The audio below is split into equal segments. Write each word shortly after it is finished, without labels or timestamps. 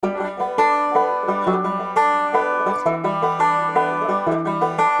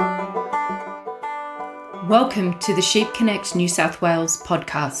Welcome to the Sheep Connect New South Wales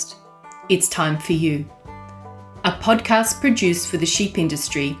podcast. It's time for you. A podcast produced for the sheep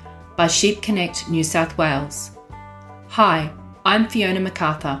industry by Sheep Connect New South Wales. Hi, I'm Fiona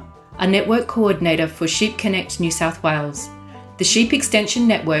MacArthur, a network coordinator for Sheep Connect New South Wales, the sheep extension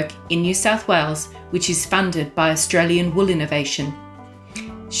network in New South Wales, which is funded by Australian Wool Innovation.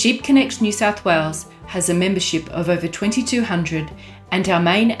 Sheep Connect New South Wales has a membership of over 2,200, and our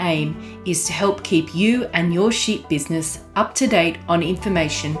main aim is to help keep you and your sheep business up to date on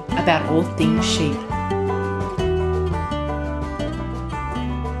information about all things sheep.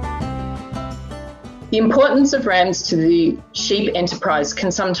 The importance of rams to the sheep enterprise can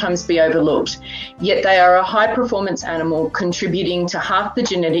sometimes be overlooked, yet they are a high-performance animal contributing to half the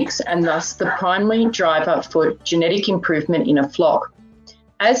genetics and thus the primary driver for genetic improvement in a flock.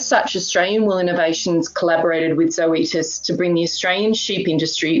 As such, Australian Wool Innovations collaborated with Zoetis to bring the Australian sheep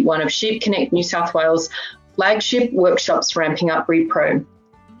industry one of Sheep Connect New South Wales' flagship workshops, Ramping Up Repro.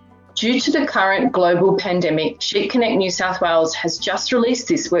 Due to the current global pandemic, Sheep Connect New South Wales has just released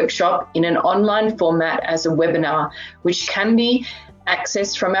this workshop in an online format as a webinar, which can be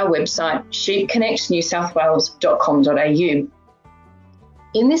accessed from our website, sheepconnectnewsouthwales.com.au.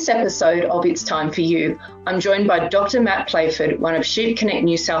 In this episode of It's Time for You, I'm joined by Dr. Matt Playford, one of Sheep Connect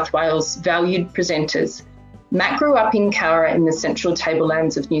New South Wales' valued presenters. Matt grew up in Cowra in the central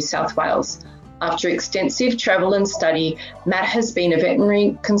tablelands of New South Wales. After extensive travel and study, Matt has been a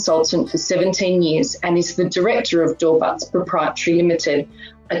veterinary consultant for 17 years and is the director of Dorbuts Proprietary Limited,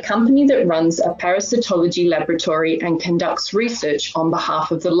 a company that runs a parasitology laboratory and conducts research on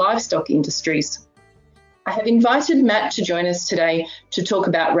behalf of the livestock industries. I have invited Matt to join us today to talk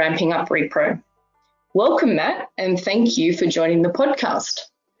about Ramping Up Repro. Welcome, Matt, and thank you for joining the podcast.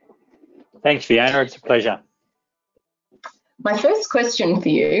 Thanks, Fiona. It's a pleasure. My first question for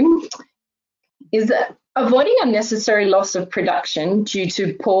you is that avoiding unnecessary loss of production due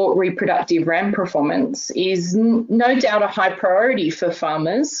to poor reproductive ram performance is no doubt a high priority for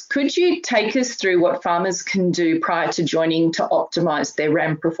farmers. Could you take us through what farmers can do prior to joining to optimise their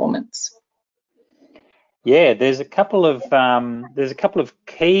ram performance? Yeah, there's a couple of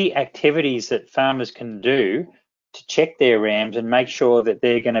key activities that farmers can do to check their rams and make sure that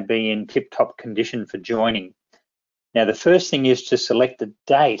they're going to be in tip-top condition for joining. Now, the first thing is to select a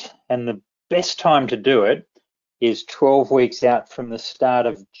date, and the best time to do it is 12 weeks out from the start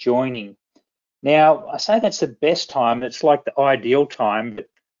of joining. Now, I say that's the best time. It's like the ideal time, but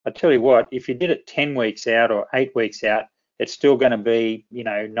I tell you what, if you did it 10 weeks out or 8 weeks out, it's still going to be,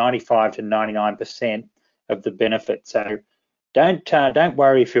 95 to 99% of the benefit. So don't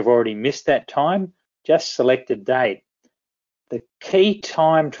worry if you've already missed that time. Just select a date. The key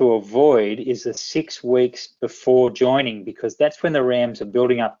time to avoid is the 6 weeks before joining, because that's when the rams are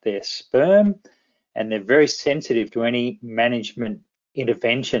building up their sperm and they're very sensitive to any management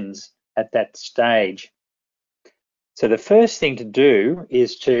interventions at that stage. So the first thing to do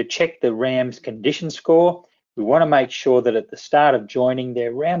is to check the ram's condition score. We want to make sure that at the start of joining,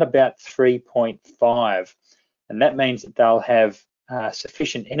 they're around about 3.5. And that means that they'll have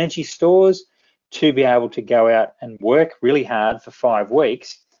sufficient energy stores to be able to go out and work really hard for 5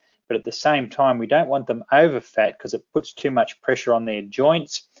 weeks. But at the same time, we don't want them over fat because it puts too much pressure on their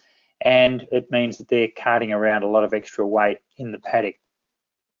joints, and it means that they're carting around a lot of extra weight in the paddock.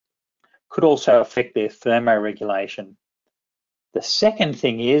 Could also affect their thermoregulation. The second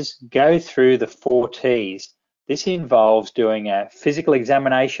thing is go through the 4 T's. This involves doing a physical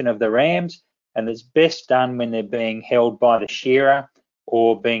examination of the rams, and it's best done when they're being held by the shearer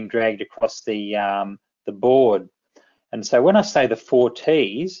or being dragged across the board. And so when I say the 4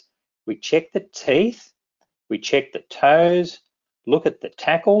 T's, we check the teeth, we check the toes, look at the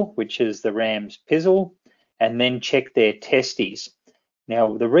tackle, which is the ram's pizzle, and then check their testes.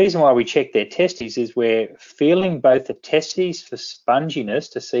 Now, the reason why we check their testes is we're feeling both the testes for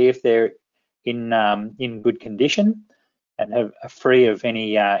sponginess to see if they're in good condition and are free of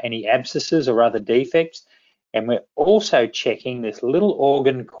any abscesses or other defects. And we're also checking this little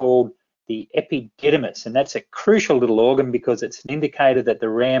organ called the epididymis, and that's a crucial little organ because it's an indicator that the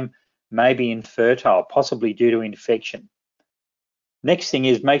ram may be infertile, possibly due to infection. Next thing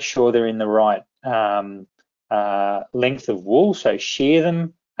is make sure they're in the right length of wool, so shear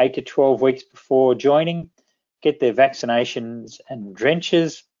them 8 to 12 weeks before joining, get their vaccinations and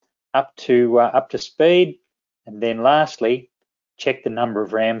drenches up to speed, and then lastly, check the number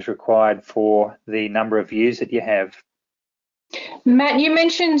of rams required for the number of ewes that you have. Matt, you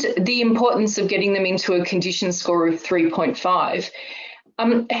mentioned the importance of getting them into a condition score of 3.5.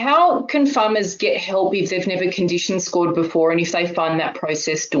 How can farmers get help if they've never condition scored before and if they find that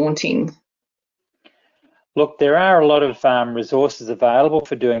process daunting? Look, there are a lot of resources available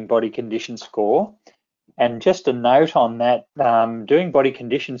for doing body condition score. And just a note on that, doing body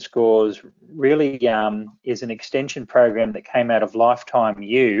condition scores really is an extension program that came out of Lifetime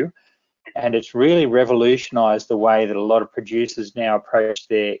U, and it's really revolutionised the way that a lot of producers now approach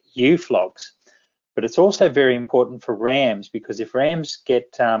their ewe flocks. But it's also very important for rams, because if rams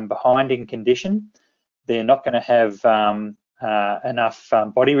get behind in condition, they're not going to have enough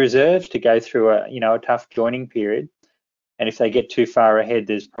body reserves to go through a tough joining period. And if they get too far ahead,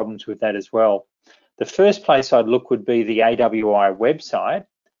 there's problems with that as well. The first place I'd look would be the AWI website,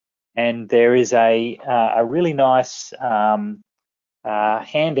 and there is a really nice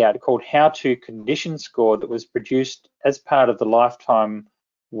handout called How to Condition Score that was produced as part of the Lifetime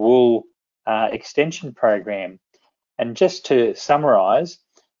Wool extension program. And just to summarise,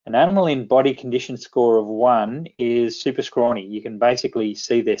 an animal in body condition score of 1 is super scrawny. You can basically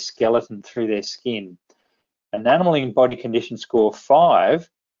see their skeleton through their skin. An animal in body condition score 5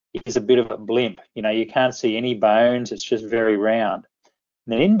 is a bit of a blimp. You can't see any bones, it's just very round.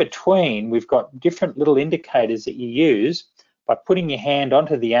 And then in between, we've got different little indicators that you use by putting your hand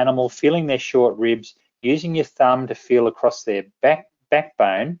onto the animal, feeling their short ribs, using your thumb to feel across their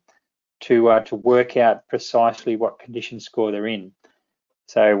backbone to work out precisely what condition score they're in.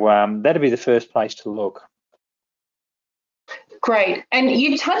 So that'd be the first place to look. Great. And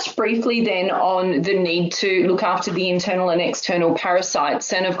you touched briefly then on the need to look after the internal and external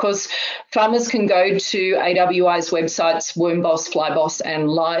parasites. And of course, farmers can go to AWI's websites, WormBoss, FlyBoss and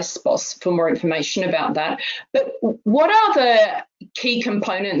LiceBoss for more information about that. But what are the key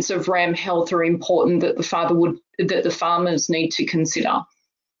components of ram health are important that the farmers need to consider?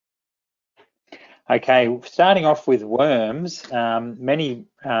 Okay, starting off with worms, many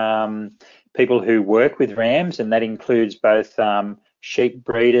people who work with rams, and that includes both sheep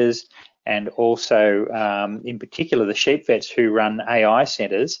breeders and also in particular the sheep vets who run AI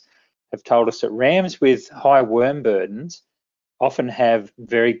centres, have told us that rams with high worm burdens often have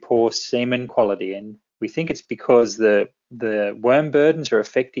very poor semen quality, and we think it's because the worm burdens are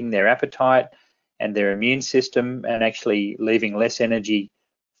affecting their appetite and their immune system and actually leaving less energy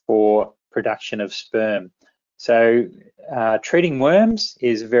for production of sperm. So treating worms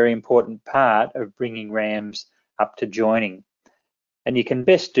is a very important part of bringing rams up to joining. And you can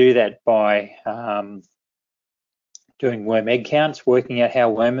best do that by doing worm egg counts, working out how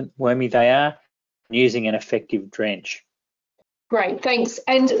wormy they are, and using an effective drench. Great, thanks.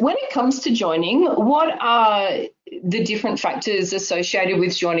 And when it comes to joining, what are the different factors associated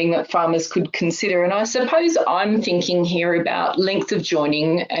with joining that farmers could consider? And I suppose I'm thinking here about length of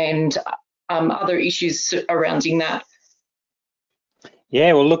joining and other issues surrounding that.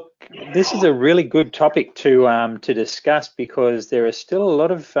 Yeah, well, look, this is a really good topic to discuss, because there are still a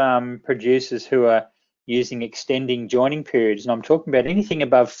lot of producers who are using extending joining periods, and I'm talking about anything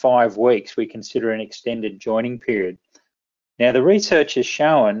above 5 weeks we consider an extended joining period. Now, the research has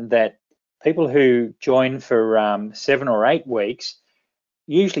shown that people who join for 7 or 8 weeks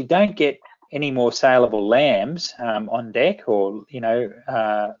usually don't get any more saleable lambs on deck, or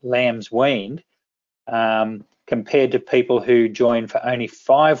lambs weaned, compared to people who join for only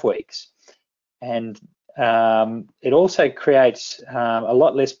 5 weeks. And it also creates a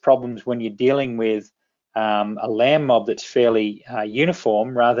lot less problems when you're dealing with a lamb mob that's fairly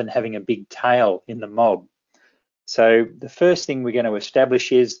uniform, rather than having a big tail in the mob. So the first thing we're going to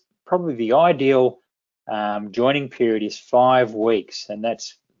establish is probably the ideal joining period is 5 weeks, and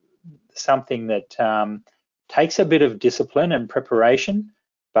that's something that takes a bit of discipline and preparation.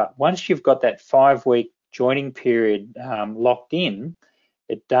 But once you've got that 5-week joining period locked in,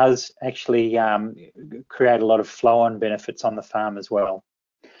 it does actually create a lot of flow-on benefits on the farm as well.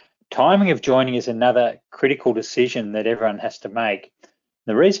 Timing of joining is another critical decision that everyone has to make.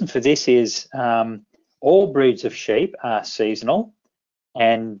 The reason for this is all breeds of sheep are seasonal,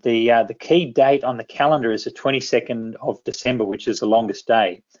 and the key date on the calendar is the 22nd of December, which is the longest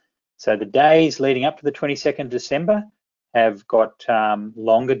day. So the days leading up to the 22nd of December have got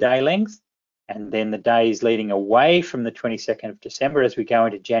longer day length, and then the days leading away from the 22nd of December as we go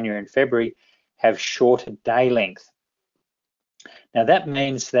into January and February have shorter day length. Now that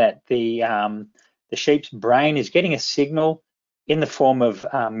means that the sheep's brain is getting a signal in the form of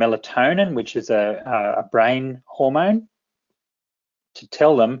melatonin, which is a brain hormone, to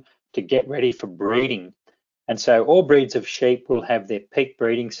tell them to get ready for breeding. And so all breeds of sheep will have their peak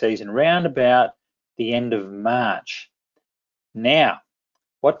breeding season round about the end of March. Now,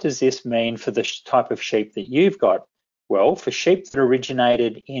 what does this mean for the type of sheep that you've got? Well, for sheep that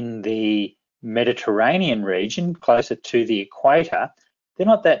originated in the Mediterranean region, closer to the equator, they're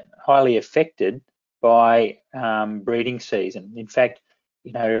not that highly affected by breeding season. In fact,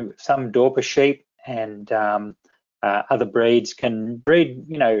 some Dorper sheep and other breeds can breed,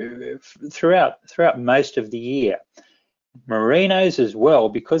 throughout most of the year. Merinos as well,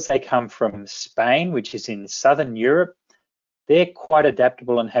 because they come from Spain, which is in southern Europe, they're quite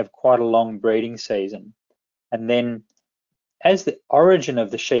adaptable and have quite a long breeding season. And then as the origin of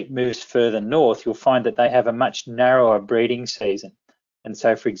the sheep moves further north, you'll find that they have a much narrower breeding season. And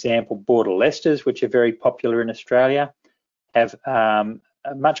so, for example, Border Leicesters, which are very popular in Australia, have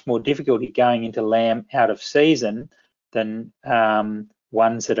much more difficulty going into lamb out of season than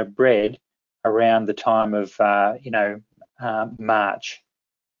ones that are bred around the time of, March.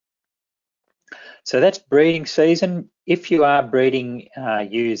 So that's breeding season. If you are breeding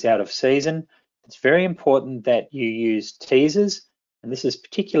ewes out of season, it's very important that you use teasers, and this is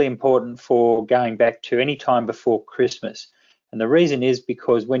particularly important for going back to any time before Christmas. And the reason is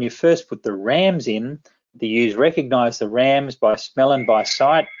because when you first put the rams in, the ewes recognise the rams by smell and by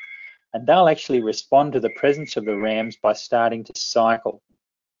sight, and they'll actually respond to the presence of the rams by starting to cycle.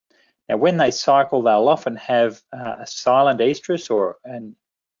 Now, when they cycle, they'll often have a silent estrus or an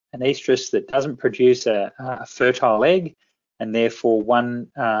estrus that doesn't produce a fertile egg, and therefore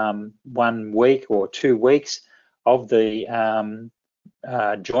one week or 2 weeks of the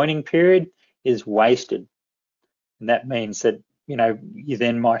joining period is wasted. And that means that you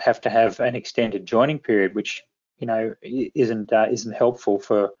then might have to have an extended joining period, which isn't helpful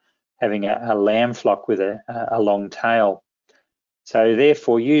for having a lamb flock with a long tail. So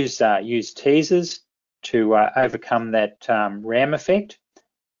therefore, use teasers to overcome that ram effect,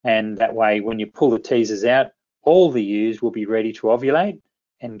 and that way, when you pull the teasers out, all the ewes will be ready to ovulate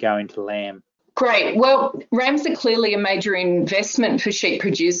and go into lamb. Great. Well, rams are clearly a major investment for sheep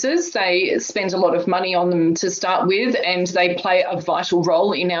producers. They spend a lot of money on them to start with, and they play a vital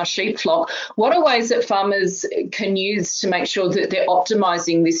role in our sheep flock. What are ways that farmers can use to make sure that they're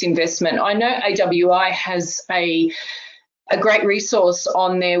optimising this investment? I know AWI has a great resource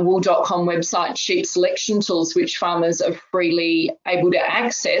on their wool.com website, Sheep Selection Tools, which farmers are freely able to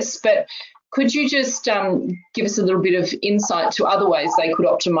access. But could you just give us a little bit of insight to other ways they could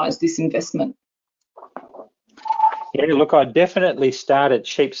optimise this investment? Yeah, look, I'd definitely start at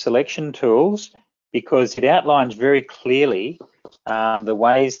Sheep Selection Tools because it outlines very clearly the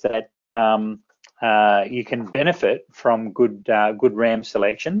ways that you can benefit from good ram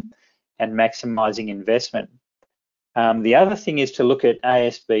selection and maximising investment. The other thing is to look at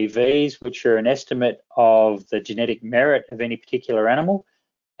ASBVs, which are an estimate of the genetic merit of any particular animal,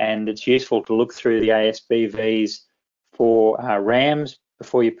 and it's useful to look through the ASBVs for rams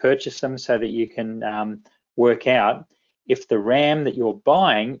before you purchase them so that you can work out if the ram that you're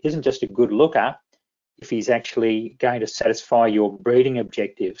buying isn't just a good looker, if he's actually going to satisfy your breeding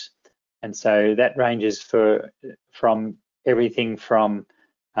objectives. And so that ranges from everything from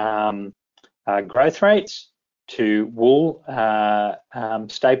growth rates to wool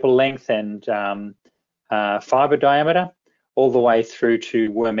staple length and fibre diameter, all the way through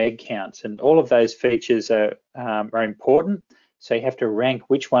to worm egg counts. And all of those features are important. So you have to rank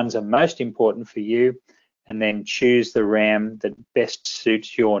which ones are most important for you and then choose the ram that best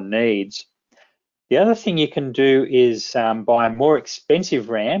suits your needs. The other thing you can do is buy more expensive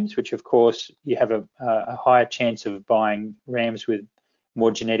rams, which of course you have a higher chance of buying rams with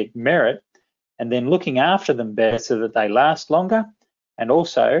more genetic merit, and then looking after them better so that they last longer, and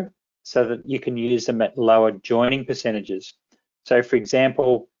also so that you can use them at lower joining percentages. So for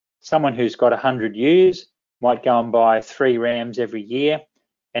example, someone who's got 100 ewes might go and buy 3 rams every year,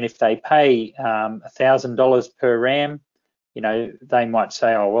 and if they pay $1,000 per ram, they might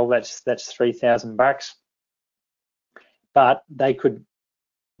say, oh well, that's $3,000, but they could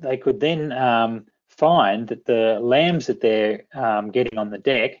then find that the lambs that they're getting on the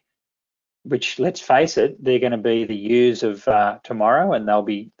deck, which, let's face it, they're going to be the ewes of tomorrow, and they'll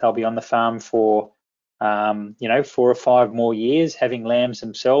be on the farm for 4 or 5 more years, having lambs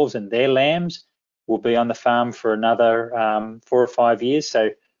themselves, and their lambs will be on the farm for another 4 or 5 years. So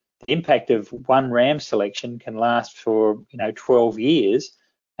the impact of one ram selection can last for 12 years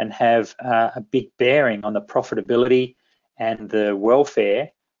and have a big bearing on the profitability and the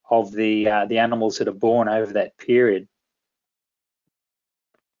welfare of the animals that are born over that period.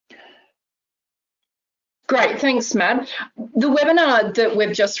 Great, thanks, Matt. The webinar that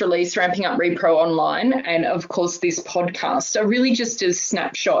we've just released, Ramping Up Repro Online, and of course this podcast, are really just a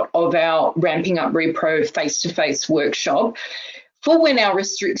snapshot of our Ramping Up Repro face-to-face workshop. For when our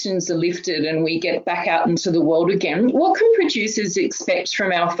restrictions are lifted and we get back out into the world again, what can producers expect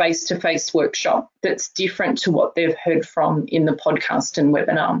from our face-to-face workshop that's different to what they've heard from in the podcast and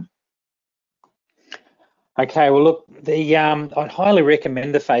webinar? Okay, well, look, I'd highly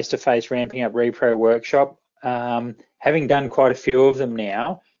recommend the face-to-face Ramping Up Repro workshop. Having done quite a few of them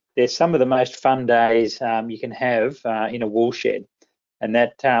now, they're some of the most fun days you can have in a wool shed, and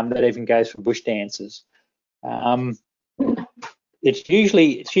that even goes for bush dancers. It's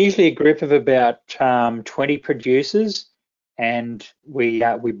usually a group of about 20 producers, and we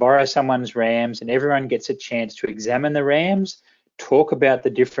borrow someone's rams, and everyone gets a chance to examine the rams, talk about the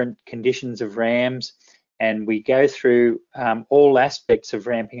different conditions of rams, and we go through all aspects of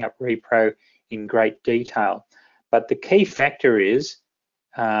Ramping Up Repro in great detail. But the key factor is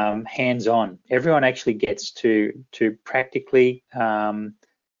hands-on. Everyone actually gets to practically handle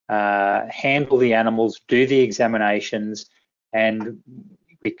the animals, do the examinations, and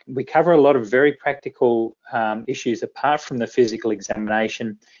we cover a lot of very practical issues apart from the physical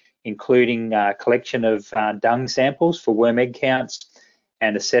examination, including collection of dung samples for worm egg counts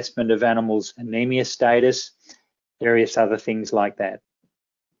and assessment of animals' anemia status, various other things like that.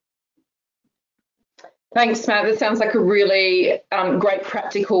 Thanks, Matt. That sounds like a really great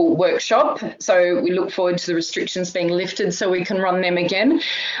practical workshop. So we look forward to the restrictions being lifted so we can run them again.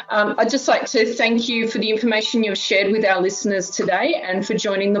 I'd just like to thank you for the information you've shared with our listeners today and for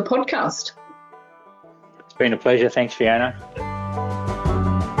joining the podcast. It's been a pleasure. Thanks, Fiona.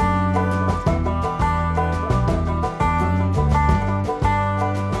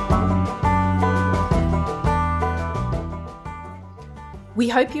 We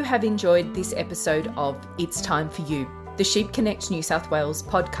hope you have enjoyed this episode of It's Time for You, the Sheep Connect New South Wales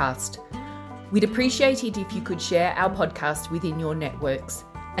podcast. We'd appreciate it if you could share our podcast within your networks.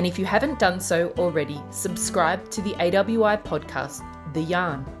 And if you haven't done so already, subscribe to the AWI podcast, The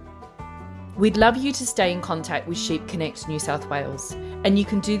Yarn. We'd love you to stay in contact with Sheep Connect New South Wales, and you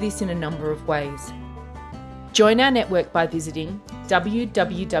can do this in a number of ways. Join our network by visiting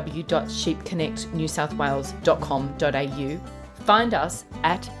www.sheepconnectnewsouthwales.com.au. Find us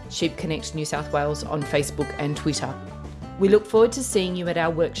at Sheep Connect New South Wales on Facebook and Twitter. We look forward to seeing you at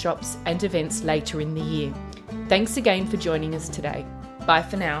our workshops and events later in the year. Thanks again for joining us today. Bye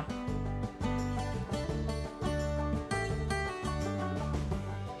for now.